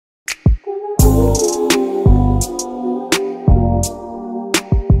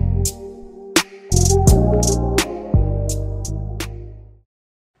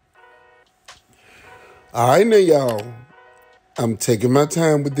All right, now, y'all. I'm taking my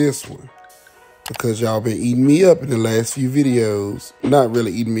time with this one because y'all been eating me up in the last few videos. Not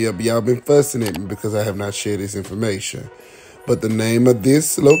really eating me up, but y'all been fussing at me because I have not shared this information. But the name of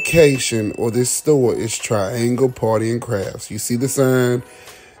this location or this store is Triangle Party and Crafts. You see the sign?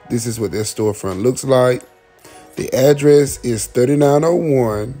 This is what their storefront looks like. The address is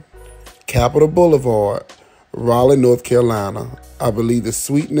 3901 Capitol Boulevard, Raleigh, North Carolina. I believe the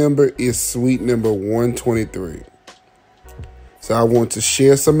suite number is suite number 123. So I want to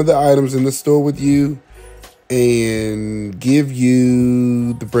share some of the items in the store with you and give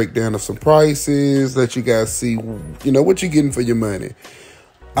you the breakdown of some prices, let you guys see, what you're getting for your money.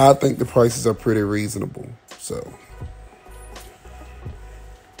 I think the prices are pretty reasonable. So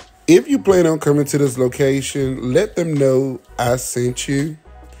if you plan on coming to this location, let them know I sent you.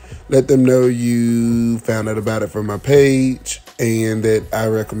 Let them know you found out about it from my page and that I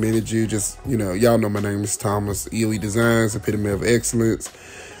recommended you. Just, y'all know my name is Thomas, EOEdesigns, Epitome of Excellence.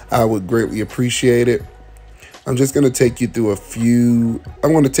 I would greatly appreciate it. I'm just going to take you through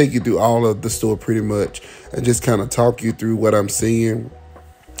I'm going to take you through all of the store pretty much and just kind of talk you through what I'm seeing.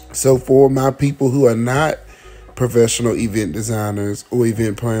 So for my people who are not professional event designers or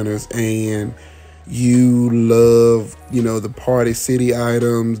event planners and you love, the party city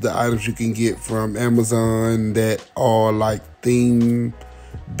items, the items you can get from Amazon that are like theme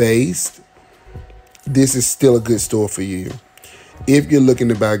based, this is still a good store for you. If you're looking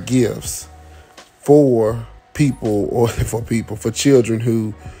to buy gifts for people for children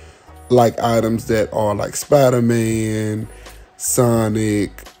who like items that are like Spider-Man,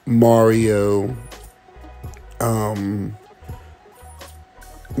 Sonic, Mario,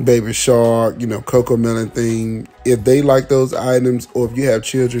 Baby Shark, Coco Melon thing. If they like those items or if you have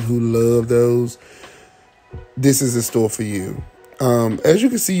children who love those, this is a store for you. As you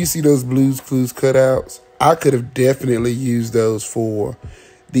can see, you see those Blue's Clues cutouts. I could have definitely used those for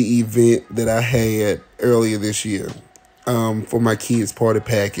the event that I had earlier this year for my kids' party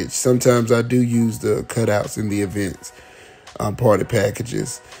package. Sometimes I do use the cutouts in the events party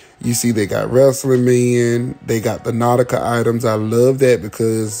packages. You see they got Wrestling Man. They got the Nautica items. I love that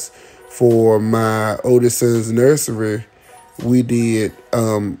because for my oldest son's nursery, we did a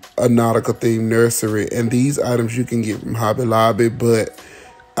Nautica themed nursery. And these items you can get from Hobby Lobby, but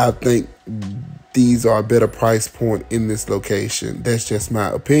I think these are a better price point in this location. That's just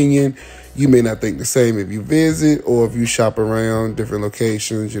my opinion. You may not think the same if you visit or if you shop around different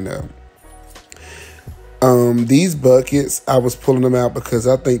locations, These buckets, I was pulling them out because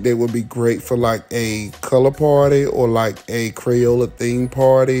I think they would be great for like a color party or like a Crayola theme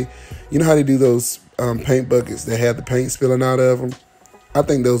party. You know how they do those paint buckets that have the paint spilling out of them? I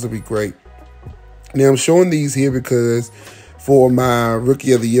think those would be great. Now, I'm showing these here because for my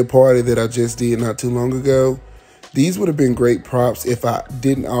Rookie of the Year party that I just did not too long ago, these would have been great props if I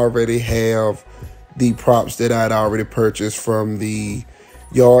didn't already have the props that I'd already purchased from the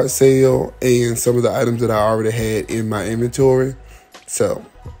yard sale and some of the items that I already had in my inventory. So,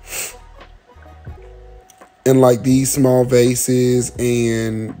 and like these small vases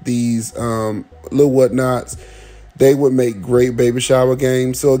and these little whatnots, they would make great baby shower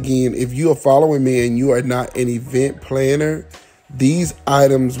games. So again, if you are following me and you are not an event planner, these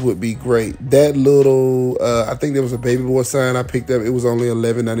items would be great. That little, I think there was a baby boy sign I picked up. It was only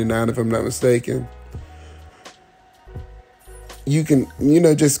 $11.99 if I'm not mistaken. You can,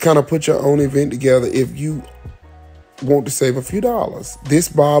 just kind of put your own event together if you want to save a few dollars. This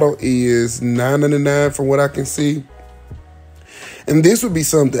bottle is $9.99 from what I can see. And this would be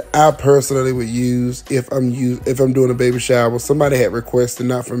something I personally would use if I'm doing a baby shower. Somebody had requested,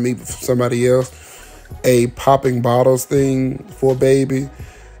 not from me, but from somebody else, a popping bottles thing for a baby.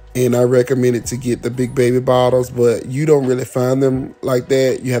 And I recommended to get the big baby bottles, but you don't really find them like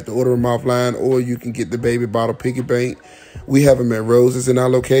that. You have to order them offline, or you can get the baby bottle piggy bank. We have them at Rose's in our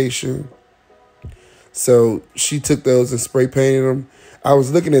location. So she took those and spray painted them. I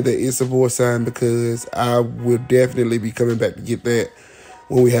was looking at the Isabor sign because I will definitely be coming back to get that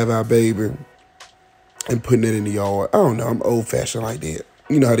when we have our baby and putting it in the yard. I don't know. I'm old fashioned like that.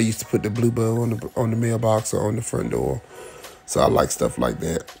 You know how they used to put the blue bow on the mailbox or on the front door. So I like stuff like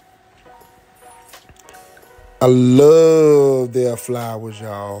that. I love their flowers,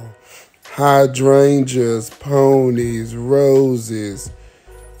 y'all. Hydrangeas, ponies, roses,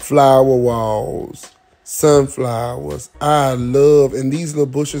 flower walls, sunflowers. I love, and these little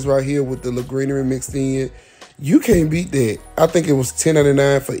bushes right here with the little greenery mixed in, you can't beat that. I think it was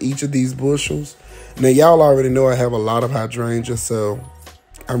 $10.99 for each of these bushels. Now, y'all already know I have a lot of hydrangeas, so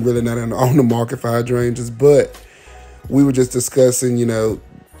I'm really not on the market for hydrangeas, but we were just discussing,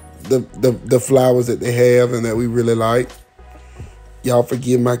 the flowers that they have and that we really like. Y'all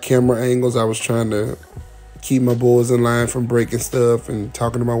forgive my camera angles. I was trying to keep my boys in line from breaking stuff and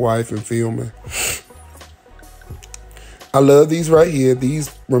talking to my wife and filming. I love these right here.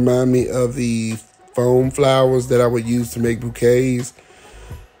 These remind me of the foam flowers that I would use to make bouquets,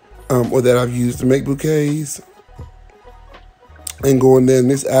 or that I've used to make bouquets. And going down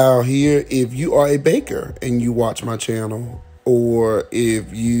this aisle here, if you are a baker and you watch my channel, or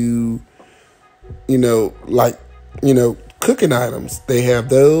if you like, cooking items, they have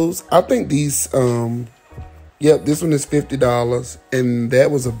those. I think these, yep, this one is $50, and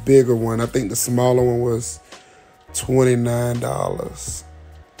that was a bigger one. I think the smaller one was $29.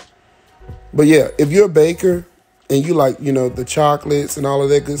 But yeah, if you're a baker and you like, the chocolates and all of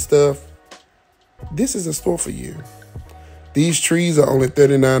that good stuff, this is a store for you. These trees are only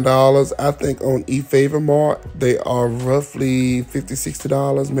 $39. I think on eFavorMart, they are roughly $50,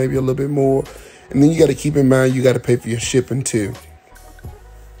 $60, maybe a little bit more. And then you got to keep in mind, you got to pay for your shipping too.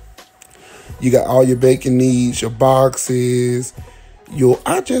 You got all your baking needs, your boxes.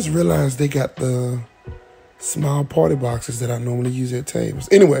 I just realized they got the small party boxes that I normally use at tables.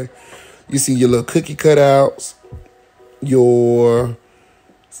 Anyway, you see your little cookie cutouts, your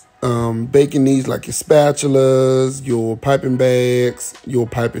baking needs like your spatulas, your piping bags, your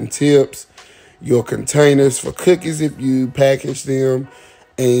piping tips, your containers for cookies if you package them.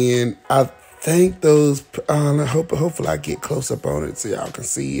 And I think those, hopefully I get close up on it so y'all can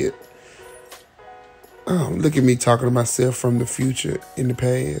see it. Look at me talking to myself from the future in the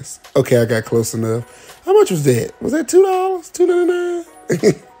past. Okay, I got close enough. How much was that? Was that $2?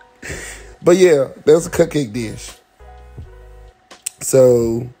 $2.99? But yeah, there's a cupcake dish.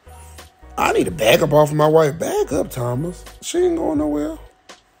 So I need to back up off of my wife. Back up, Thomas. She ain't going nowhere.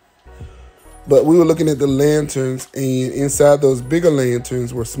 But we were looking at the lanterns, and inside those bigger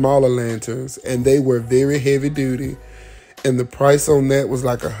lanterns were smaller lanterns, and they were very heavy duty. And the price on that was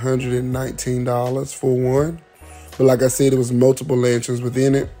like $119 for one. But like I said, it was multiple lanterns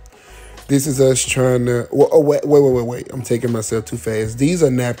within it. This is us trying to... Wait. I'm taking myself too fast. These are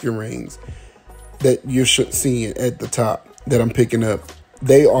napkin rings that you're seeing at the top that I'm picking up.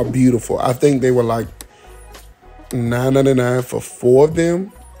 They are beautiful. I think they were like $9.99 for 4 of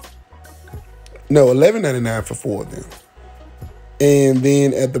them. No, $11.99 for 4 of them. And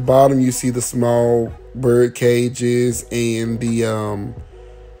then at the bottom, you see the small bird cages and the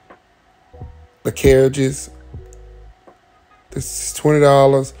carriages. This is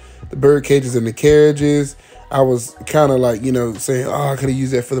 $20. The bird cages and the carriages. I was kind of like, saying, I could have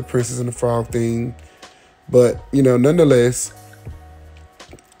used that for the Princess and the Frog thing. But, nonetheless,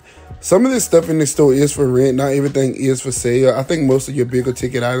 some of this stuff in the store is for rent. Not everything is for sale. I think most of your bigger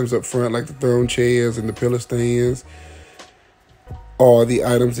ticket items up front, like the throne chairs and the pillow stands, are the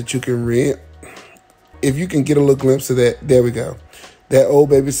items that you can rent. If you can get a little glimpse of that, there we go. That old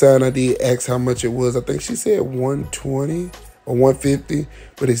baby sign, I did ask how much it was. I think she said $120 or $150,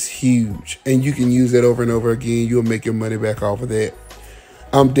 but it's huge. And you can use that over and over again. You'll make your money back off of that.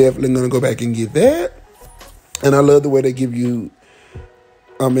 I'm definitely going to go back and get that. And I love the way they give you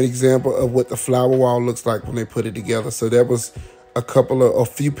an example of what the flower wall looks like when they put it together. So that was a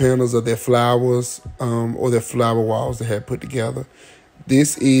few panels of their flowers, or their flower walls they had put together.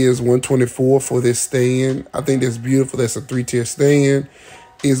 This is $124 for this stand. I think that's beautiful. That's a 3-tier stand.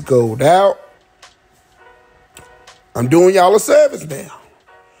 It's gold out. I'm doing y'all a service now.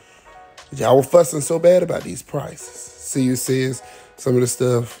 Y'all were fussing so bad about these prices. See, it says some of the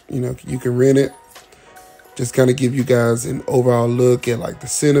stuff, you can rent it. Just kind of give you guys an overall look at like the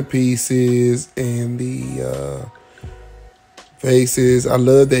centerpieces and the vases. I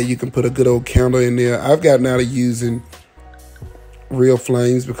love that you can put a good old candle in there. I've gotten out of using real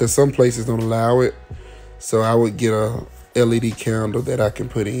flames because some places don't allow it. So I would get a LED candle that I can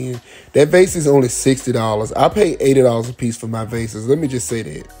put in. That vase is only $60. I pay $80 a piece for my vases. Let me just say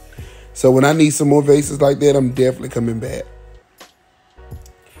that. So when I need some more vases like that, I'm definitely coming back.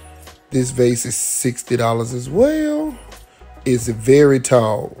 This vase is $60 as well. It's very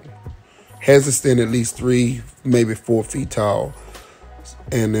tall. Has to stand at least 3, maybe 4 feet tall.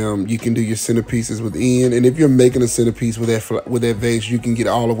 And you can do your centerpieces within. And if you're making a centerpiece with that vase, you can get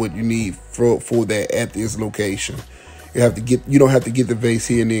all of what you need for that at this location. You don't have to get the vase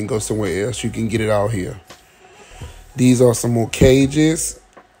here and then go somewhere else. You can get it all here. These are some more cages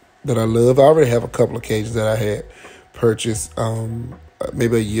that I love. I already have a couple of cages that I had purchased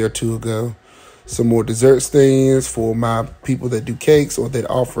maybe a year or 2 ago. Some more dessert stands for my people that do cakes or that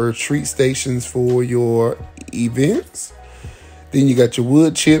offer treat stations for your events. Then you got your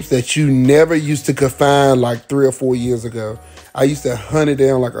wood chips that you never used to find like 3 or 4 years ago. I used to hunt it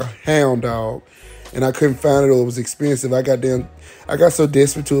down like a hound dog, and I couldn't find it, or it was expensive. I got so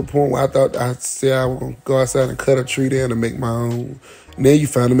desperate to a point where I thought I said I was going to go outside and cut a tree down and make my own. Now you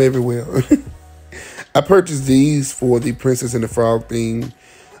find them everywhere. I purchased these for the Princess and the Frog theme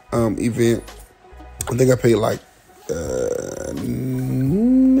event. I think I paid like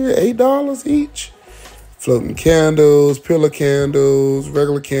 $8 each. Floating candles, pillar candles,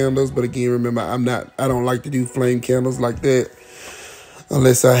 regular candles. But again, remember, I don't like to do flame candles like that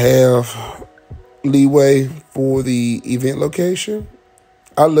unless I have leeway for the event location.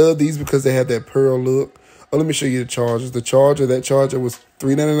 I love these because they have that pearl look. Oh, let me show you the chargers. That charger was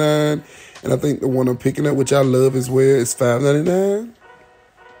 $3.99, and I think the one I'm picking up, which I love as well, is $5.99.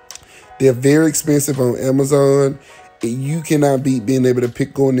 They're very expensive on Amazon. You cannot beat being able to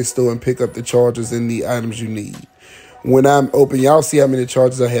go in this store and pick up the chargers and the items you need. When I'm open, y'all see how many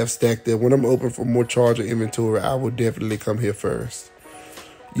chargers I have stacked there. When I'm open for more charger inventory, I will definitely come here first.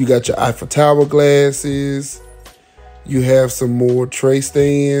 You got your Eiffel Tower glasses. You have some more tray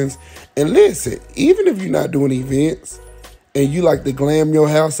stands. And listen, even if you're not doing events and you like to glam your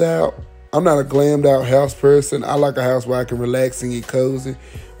house out, I'm not a glammed out house person. I like a house where I can relax and get cozy.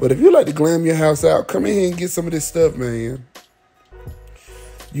 But if you like to glam your house out, come in here and get some of this stuff, man.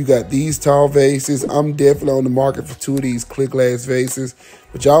 You got these tall vases. I'm definitely on the market for 2 of these clear glass vases.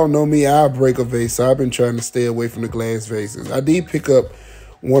 But y'all know me, I'll break a vase. So I've been trying to stay away from the glass vases. I did pick up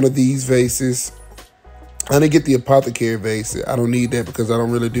one of these vases. I didn't get the apothecary vase. I don't need that because I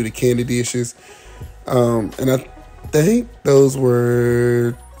don't really do the candy dishes. And I think those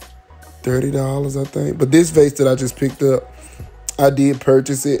were $30, I think. But this vase that I just picked up, I did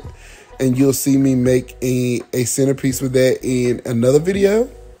purchase it. And you'll see me make a centerpiece with that in another video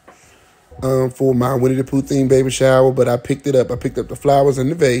for my Winnie the Pooh themed baby shower. But I picked it up. I picked up the flowers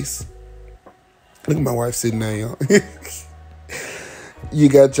and the vase. Look at my wife sitting there. You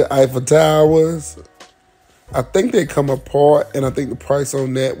got your Eiffel Towers. I think they come apart, and I think the price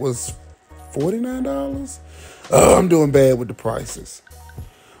on that was $49. Oh, I'm doing bad with the prices.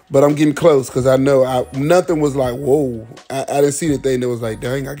 But I'm getting close because I know nothing was like, whoa. I didn't see the thing that was like,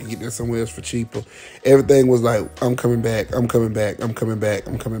 dang, I can get that somewhere else for cheaper. Everything was like, I'm coming back, I'm coming back, I'm coming back,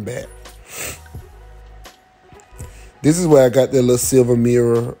 I'm coming back. This is where I got that little silver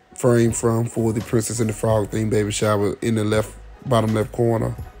mirror frame from for the Princess and the Frog themed baby shower in the bottom left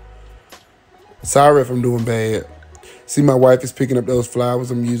corner. Sorry if I'm doing bad. See, my wife is picking up those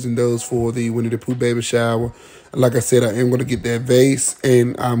flowers. I'm using those for the Winnie the Pooh baby shower. Like I said, I am going to get that vase,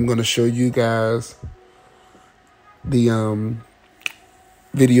 and I'm going to show you guys the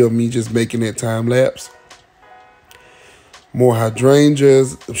video of me just making that time lapse. More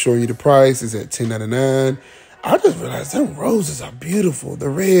hydrangeas. I'm showing you the price. It's at $10.99. I just realized them roses are beautiful. The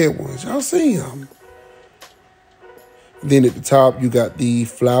red ones. Y'all see them? Then at the top, you got the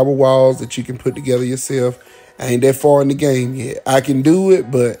flower walls that you can put together yourself. I ain't that far in the game yet. I can do it,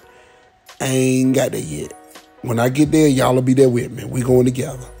 but I ain't got that yet. When I get there, y'all will be there with me. We going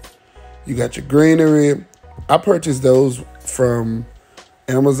together. You got your greenery. I purchased those from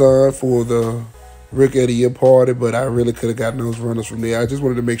Amazon for the Rick of the Year party, but I really could have gotten those runners from there. I just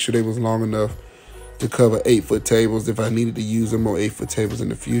wanted to make sure they was long enough to cover 8-foot tables if I needed to use them on 8-foot tables in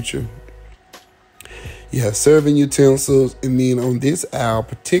the future. You have serving utensils, and then on this aisle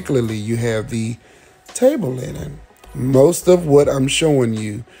particularly, you have the table linen. Most of what I'm showing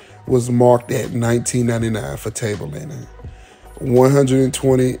you was marked at $19.99 for table linen.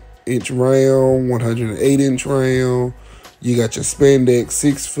 120-inch round, 108-inch round. You got your spandex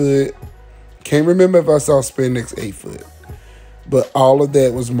 6-foot. Can't remember if I saw spandex 8-foot. But all of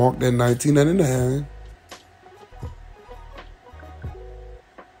that was marked at $19.99.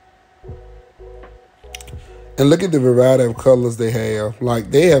 And look at the variety of colors they have.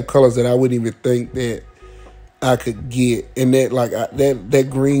 Like, they have colors that I wouldn't even think that I could get. And that, like, that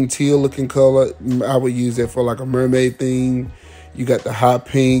green teal looking color, I would use that for like a mermaid theme. You got the hot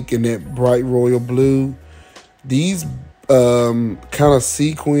pink and that bright royal blue. These kind of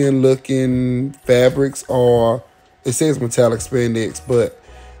sequin looking fabrics are, it says metallic spandex, but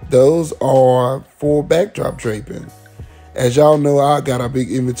those are for backdrop draping. As y'all know, I got a big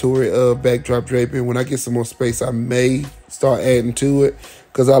inventory of backdrop draping. When I get some more space, I may start adding to it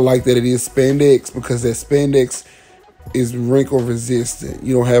because I like that it is spandex, because that spandex is wrinkle resistant.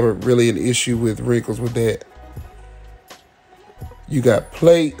 You don't have really an issue with wrinkles with that. You got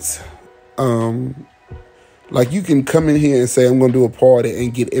plates. Like, you can come in here and say, I'm going to do a party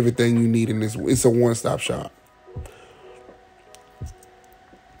and get everything you need in this. It's a one-stop shop.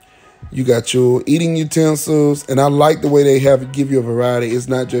 You got your eating utensils, and I like the way they give you a variety. It's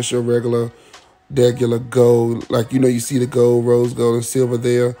not just your regular regular gold. Like, you see the gold, rose gold, and silver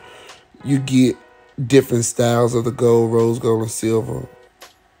there. You get different styles of the gold, rose gold, and silver.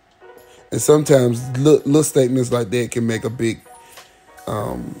 And sometimes little statements like that can make a big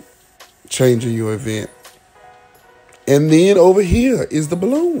change in your event. And then over here is the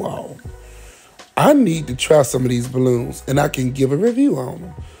balloon wall. I need to try some of these balloons, and I can give a review on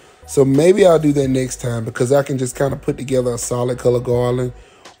them. So maybe I'll do that next time, because I can just kind of put together a solid color garland.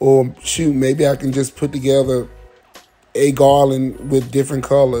 Or shoot, maybe I can just put together a garland with different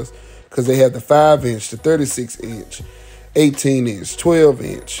colors, because they have the 5-inch, the 36-inch, 18-inch,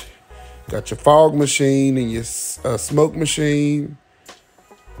 12-inch. Got your fog machine and your smoke machine.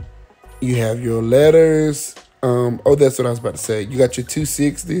 You have your letters. Oh, that's what I was about to say. You got your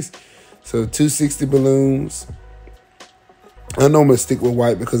 260s. So 260 balloons. I normally stick with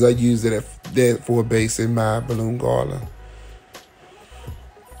white because I use that for a base in my balloon garland.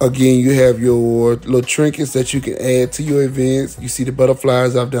 Again, you have your little trinkets that you can add to your events. You see the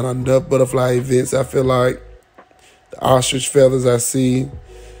butterflies. I've done enough butterfly events, I feel like. The ostrich feathers I see.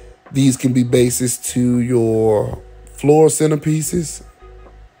 These can be bases to your floor centerpieces.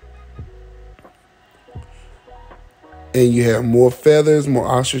 And you have more feathers, more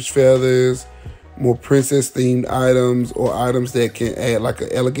ostrich feathers, more princess-themed items, or items that can add like an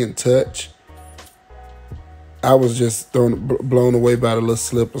elegant touch. I was just blown away by the little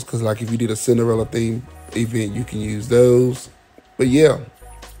slippers, because like if you did a Cinderella-themed event, you can use those. But yeah,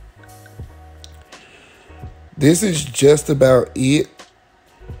 this is just about it.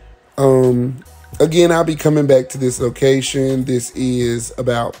 Again, I'll be coming back to this location. This is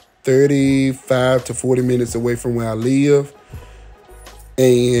about 35 to 40 minutes away from where I live.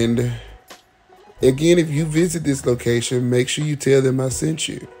 And again, if you visit this location, make sure you tell them I sent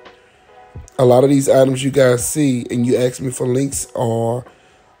you. A lot of these items you guys see and you ask me for links are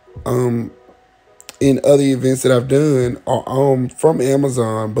in other events that I've done are from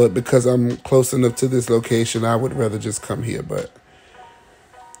Amazon, but because I'm close enough to this location, I would rather just come here. But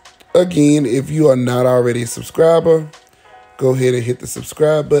again, if you are not already a subscriber, go ahead and hit the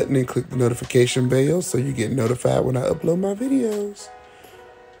subscribe button and click the notification bell so you get notified when I upload my videos.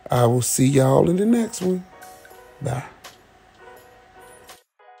 I will see y'all in the next one. Bye.